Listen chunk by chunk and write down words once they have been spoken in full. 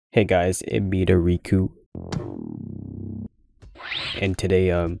Hey guys, it be the Riku, and today,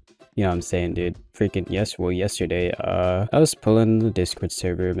 you know what I'm saying, dude, freaking yesterday, I was pulling the Discord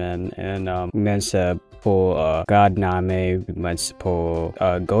server, man, and, we managed to pull, God Name, we managed to pull,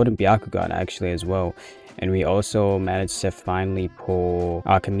 Golden Byakugan, actually, as well, and we also managed to finally pull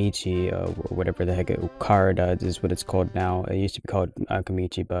Akamichi, whatever the heck, Kouda is what it's called now. It used to be called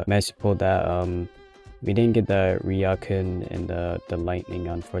Akamichi, but managed to pull that. We didn't get the Ryakun and the lightning,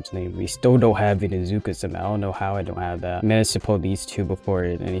 unfortunately. We still don't have Inuzuka somehow. I don't know how I don't have that. I managed to pull these two before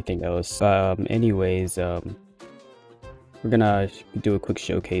anything else. Anyways, we're gonna do a quick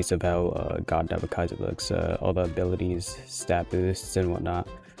showcase of how God Namikaze looks, all the abilities, stat boosts, and whatnot.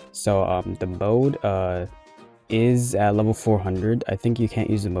 So the mode is at level 400. I think you can't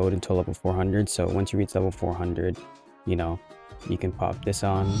use the mode until level 400. So once you reach level 400, you know, you can pop this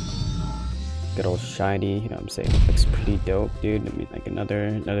on. Good old shiny, you know what I'm saying? Looks pretty dope, dude. I mean, like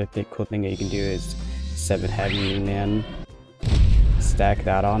another cool thing that you can do is 7 heavy, man. Stack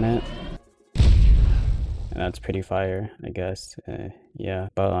that on it, and that's pretty fire, I guess. Yeah,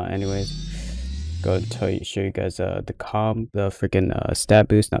 but anyways, go show you guys the freaking stat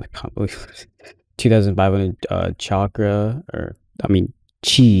boost, not the combo. 2,500 chakra, or I mean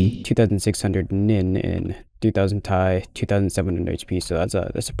chi, 2,600 nin, and 3,000 Tai, 2,700 HP. So that's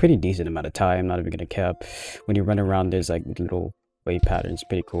a pretty decent amount of Tai. I'm not even gonna cap. When you run around, there's like little wave patterns.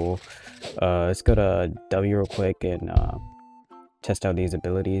 Pretty cool. Let's go to W real quick and test out these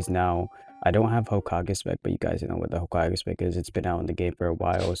abilities. Now, I don't have Hokage spec, but you guys know what the Hokage spec is. It's been out in the game for a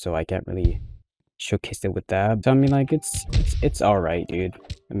while, so I can't really showcase it with that. So I mean, like it's all right, dude.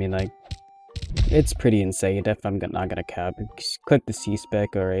 I mean, like, it's pretty insane. If I'm not gonna cap, just click the C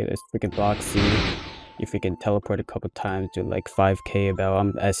spec. All right, let's freaking block C. If you can teleport a couple times, do like 5k about.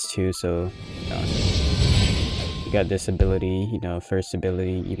 I'm S2, so you got this ability, you know, first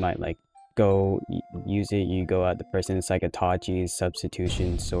ability. You might like go use it, you go at the person. It's like a Tachi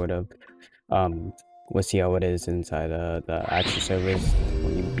substitution, sort of. We'll see how it is inside the actual servers.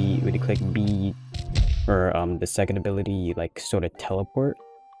 When you click B, or the second ability, you like sort of teleport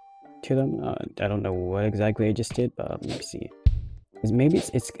to them. I don't know what exactly I just did, but let me see. Maybe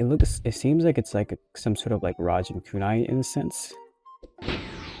it seems like it's like some sort of like Rajan Kunai in a sense.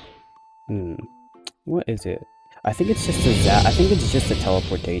 What is it? I think it's just a zap. I think it's just a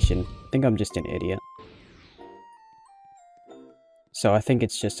teleportation. I think I'm just an idiot. So I think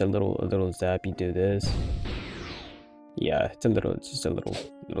it's just a little zap. You do this. Yeah, it's just a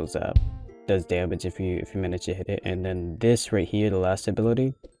little zap. Does damage if you manage to hit it. And then this right here, the last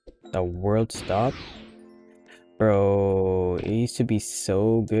ability, the world stop. Bro, it used to be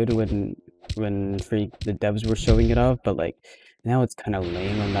so good when the devs were showing it off, but like now it's kind of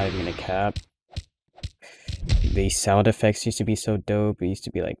lame. I'm not even gonna cap. The sound effects used to be so dope. It used to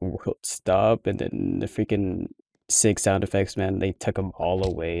be like world stop, and then the freaking 6 sound effects, man, they took them all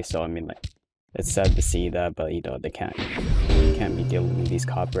away. So I mean, like, it's sad to see that, but you know, they can't be dealing with these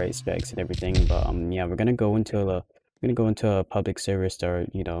copyright specs and everything. But yeah, we're gonna go into a public server, start,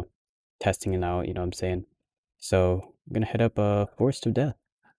 you know, testing it out. You know what I'm saying? So I'm gonna hit up Forest of Death.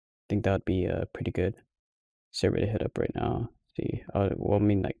 I think that would be pretty good server to hit up right now. See, well, I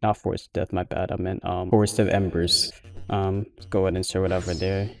mean, like, not Forest of Death, my bad. I meant Forest of Embers. Let's go ahead and start it over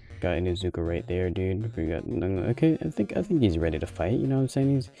there. Got Inuzuka right there, dude. We got, okay. I think he's ready to fight. You know what I'm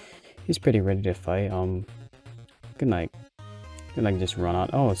saying? He's pretty ready to fight. Good night. Just run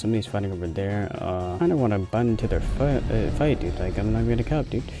out. Oh, somebody's fighting over there. I kind of want to butt into their fight, dude. Like, I'm not gonna cap,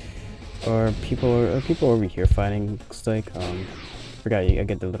 dude. Or people over here fighting. Looks like forgot I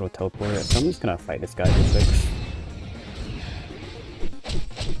get the little teleport. So I'm just gonna fight this guy real quick.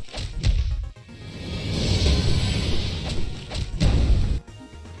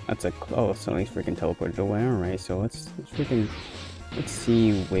 That's oh, suddenly freaking teleported away. Alright, so let's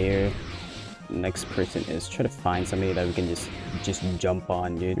see where the next person is. Try to find somebody that we can just jump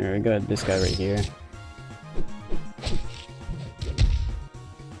on, dude. Alright, we got this guy right here.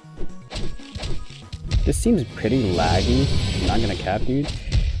 This seems pretty laggy. I'm not gonna cap, dude.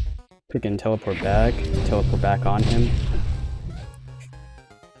 Freaking teleport back on him.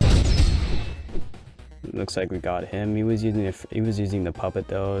 Looks like we got him. He was using the puppet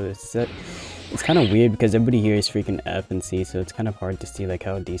though. It's kind of weird because everybody here is freaking F and C, so it's kind of hard to see like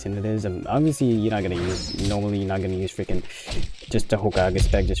how decent it is. Obviously you're not gonna use freaking just the Hokage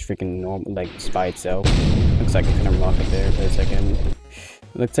spec, just freaking normal, like, by itself. Looks like I kind of rock it there for a second.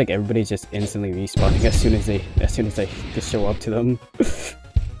 Looks like everybody's just instantly respawning as soon as they just show up to them.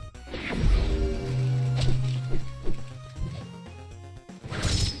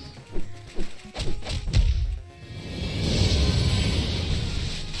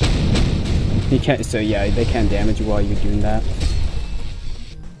 You can't. So yeah, they can't damage you while you're doing that.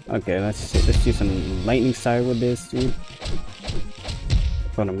 Okay, let's do some lightning style with this dude.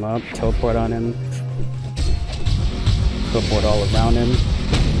 Put him up, teleport on him, teleport all around him.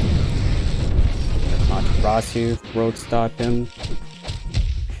 Rasu, road stop him.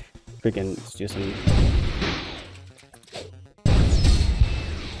 Freaking, let's do some.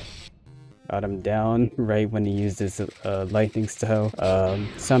 Got him down right when he used his lightning style.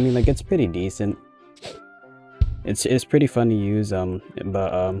 So I mean, like, it's pretty decent. It's pretty fun to use.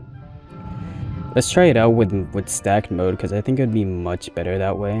 But let's try it out with stacked mode, because I think it'd be much better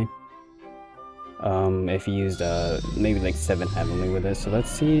that way. If you used maybe like 7 heavenly with it. So let's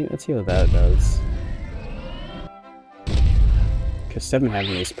see what that does. Because 7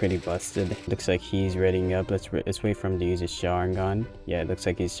 heavenly is pretty busted. Looks like he's readying up. Let's wait for him to use his Sharingan. Yeah, it looks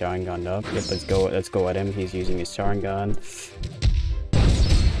like he's Sharingan up. Yep, let's go at him. He's using his Sharingan.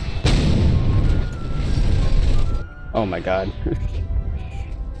 Oh my god.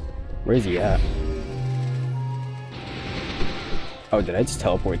 Where's he at? Oh, did I just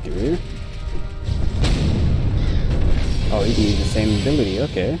teleport through here? Oh, he can use the same ability,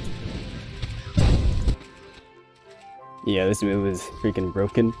 okay. Yeah, this move is freaking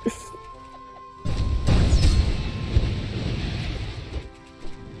broken.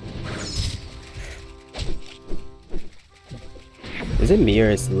 Is it me,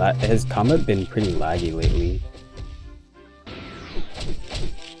 or has combat been pretty laggy lately?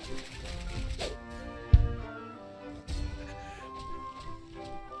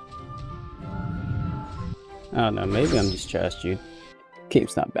 I don't know, maybe I'm just trash, dude.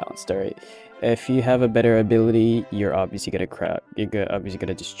 Game's not balanced, alright. If you have a better ability, you're obviously gonna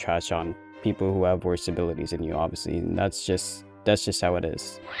just trash on people who have worse abilities than you, obviously. And that's just how it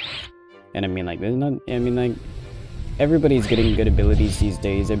is. And I mean, like, everybody's getting good abilities these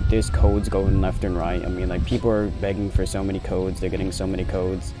days. There's codes going left and right. I mean, like, people are begging for so many codes. They're getting so many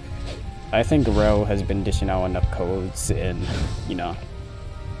codes. I think Rel has been dishing out enough codes, and you know,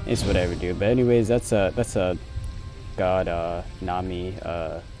 it's whatever, dude. But anyways, that's a God Nami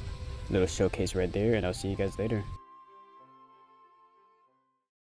little showcase right there, and I'll see you guys later.